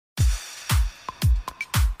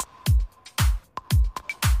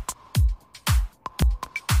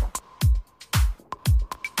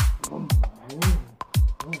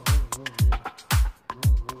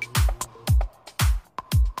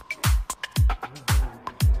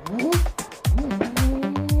E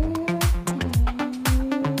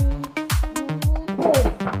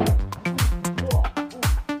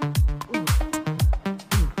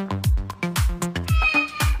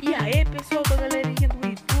aí, pessoal da galerinha do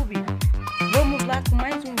YouTube, vamos lá com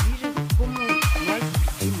mais um vídeo como nós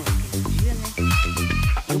pedimos aquele dia, né?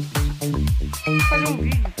 Eu pedi fazer um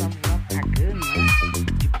vídeo, tava lá cagando, né?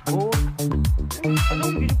 De boa. Vamos fazer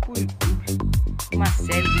um vídeo pro YouTube, uma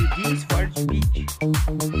série de This for Speed,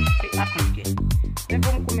 sei lá como que é. Mas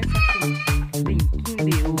vamos começar com brinquinho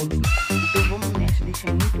de ouro. Então vamos nessa, deixa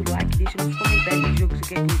muito like, deixa nos comentários que jogo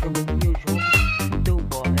você quer que eu jogue aqui, eu jogo. Então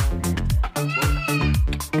bora, né?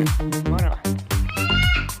 Bora lá.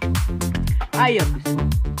 Aí ó, pessoal,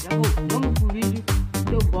 já voltamos pro vídeo.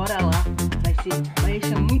 Então bora lá. Vai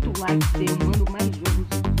deixar muito like, eu mando mais jogos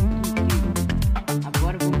muito incríveis.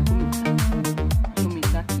 Agora vamos começar. Deixa eu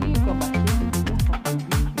aumentar aqui com a bateria.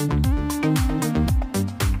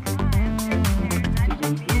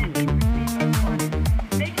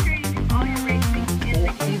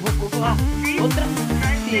 E vou colocar outra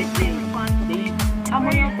CD.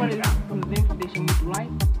 Amanhã, por exemplo, deixa muito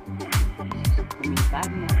like,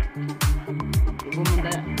 comentário, né? Eu vou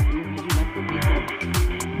mandar um vídeo lá pro Vitor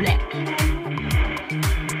Black.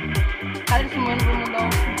 Cada semana eu vou mandar um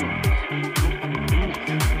vídeo.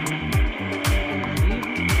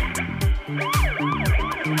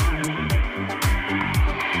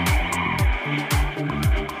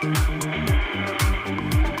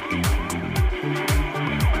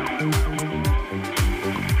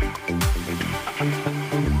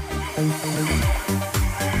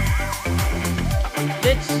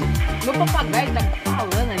 Gente, meu papagaio tá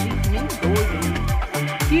falando ali, que nem doido.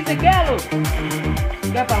 Que você quer, Lu?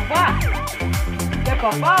 Quer papá? Quer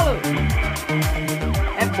papá, Lu?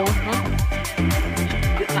 É bom, né?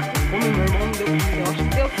 Tá com fome, meu irmão não deu comida. Eu acho que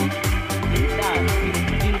deu sim. Ele tá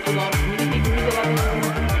pedindo toda hora comida e tem comida lá no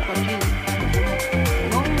potinho.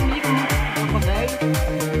 Não ligo muito papagaio. Se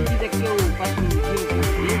quiser que eu faça um vídeo com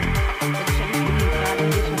você, vai deixar no comentário,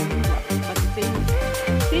 deixa muito lá. Vai ter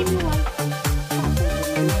 100 mil likes.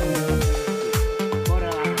 Bora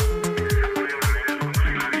lá.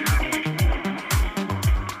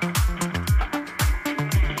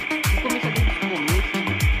 Vou começar desde o começo.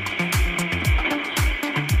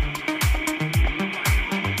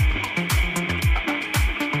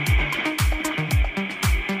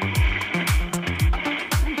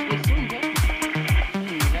 Esqueci um jeito.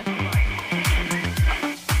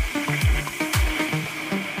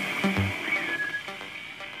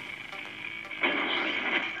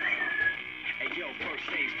 First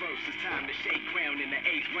things first, it's time to shake ground in the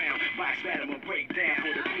 8th round. Box battle will break down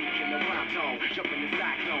for the peak in the rhyme tone. Jump in the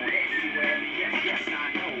cyclone, everywhere. Yes,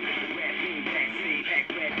 I know. Red beam, vaccine, pack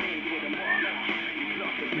red beam with a mark. You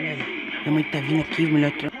love the vaccine. Minha mãe tá vindo aqui,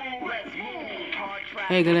 melhor.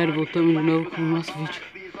 Aí galera, voltamos de novo com o nosso vídeo.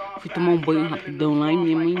 Fui tomar um banho rapidão lá e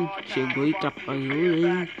minha mãe chegou e atrapalhou.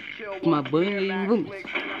 Aí tomar banho e vamos.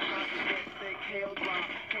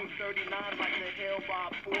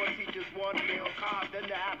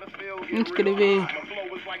 Inscrever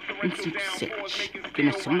 157, porque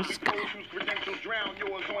nós somos caras.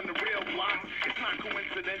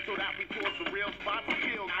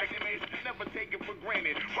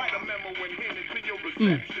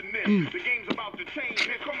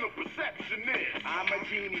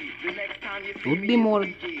 Tudo demora,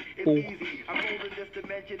 porra.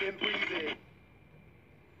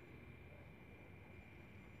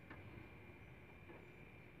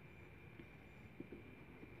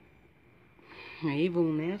 Aí,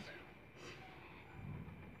 vamos nessa.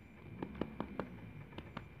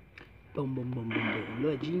 Bom,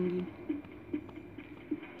 loading.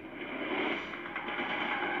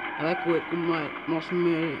 Ela vai com o nosso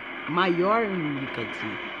maior, quer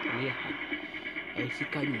dizer, é esse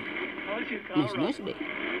carinha. Isso não é esse daí.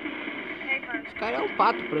 Esse cara é um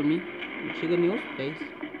pato pra mim. Não chega nem aos pés.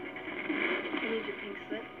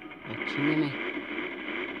 Gatinha, né?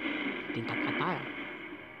 Tentar catar ela.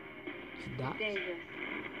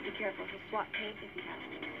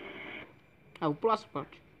 Ah, o próximo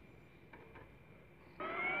parte.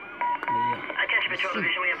 Attention Patrol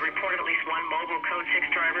Division, we have reported at least one mobile Code 6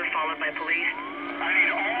 driver followed by police. I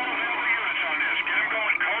need all available units on this. Get them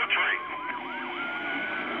going, Code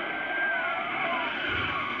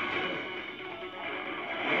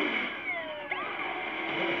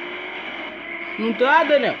 3. Não tá,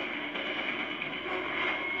 Daniel?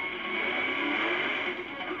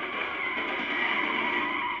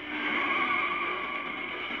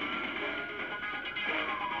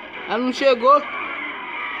 Ela não chegou.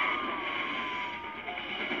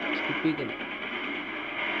 Desculpa, galera.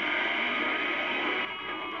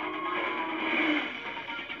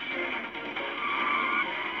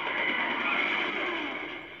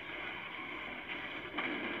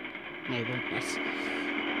 Aí, vamos passar.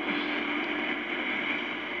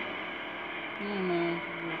 Mano.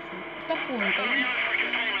 Tá porra, tá aí.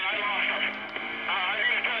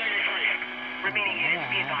 Remaining units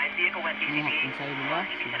be advised, vehicle west ECB. Vamos sair de lá.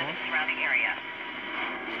 Proceed to the surrounding area.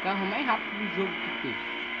 Esse carro mais rápido do jogo que tem.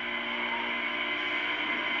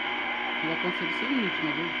 Eu aconselho sem limite,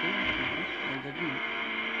 mas eu tenho. Mas é de mim.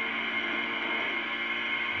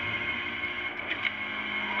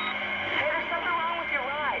 There's something wrong with your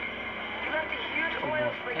ride. You left a huge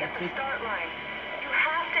oil slick at the start line. You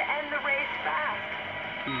have to end the race fast.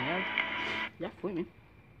 Que merda. Já foi mesmo.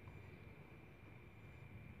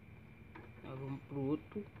 Agora vamos pro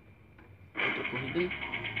outra corrida aí.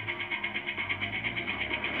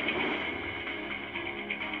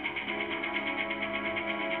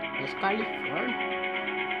 Mas Califórnia,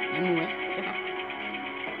 mas não é.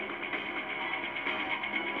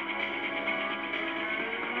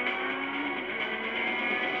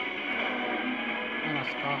 Olha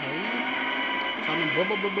nosso carro aí. Só no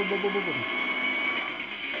bobo. Vou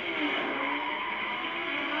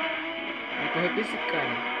correr com esse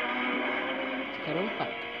cara. Esse cara é um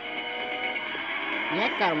pato. Não é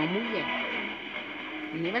cara, uma mulher.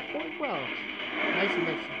 Ninguém vai correr com ela. Vai sim.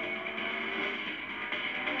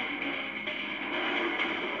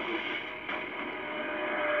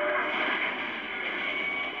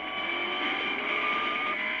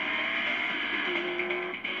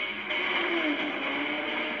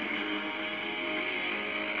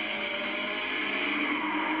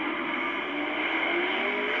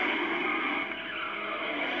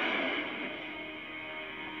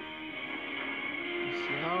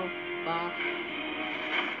 Opa.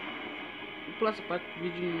 Vou pular essa parte do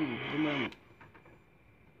vídeo do meu.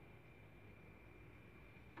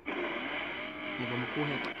 E vamos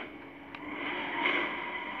correr.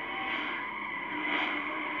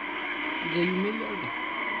 Ganhei o melhor, né?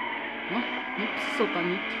 Não precisa soltar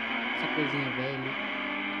muito essa coisinha velha.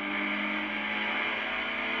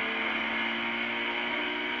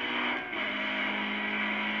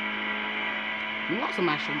 Nossa,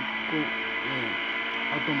 marcha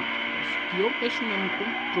automático. Acho que eu mexo mesmo no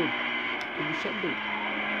controle. O bicho é doido.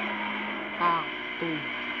 Ah, tô.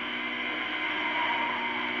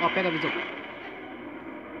 Ó, pega a visão.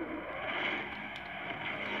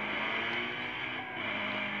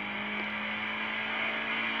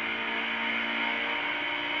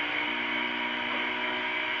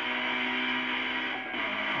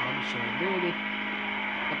 Ó, o bicho é doido.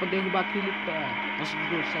 Dá pra derrubar aquele nosso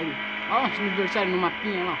adversário. Ó, nosso adversário no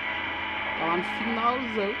mapinha lá. Tá lá no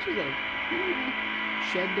finalzão, tizão.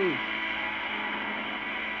 Bicho é doido.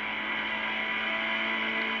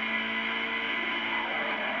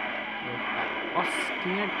 Nossa, que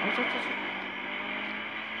merda. Nossa.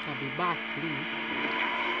 Sabe bater, né?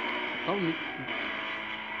 Tá bonito.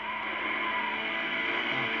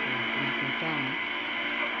 Tá, vamos encontrar, né?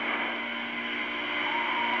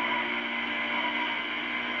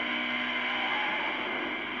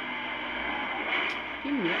 Que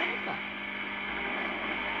merda, cara.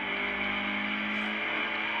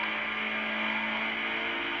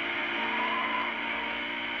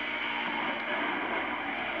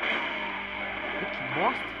 Que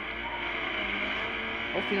bosta.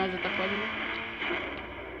 Ao final já tá quase.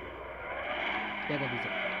 Pega a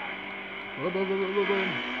visão.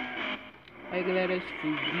 Aí galera, esse foi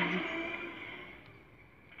o vídeo.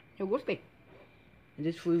 Eu gostei. Mas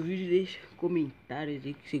esse foi o vídeo. Deixa comentários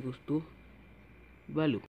aí que você gostou. Valeu.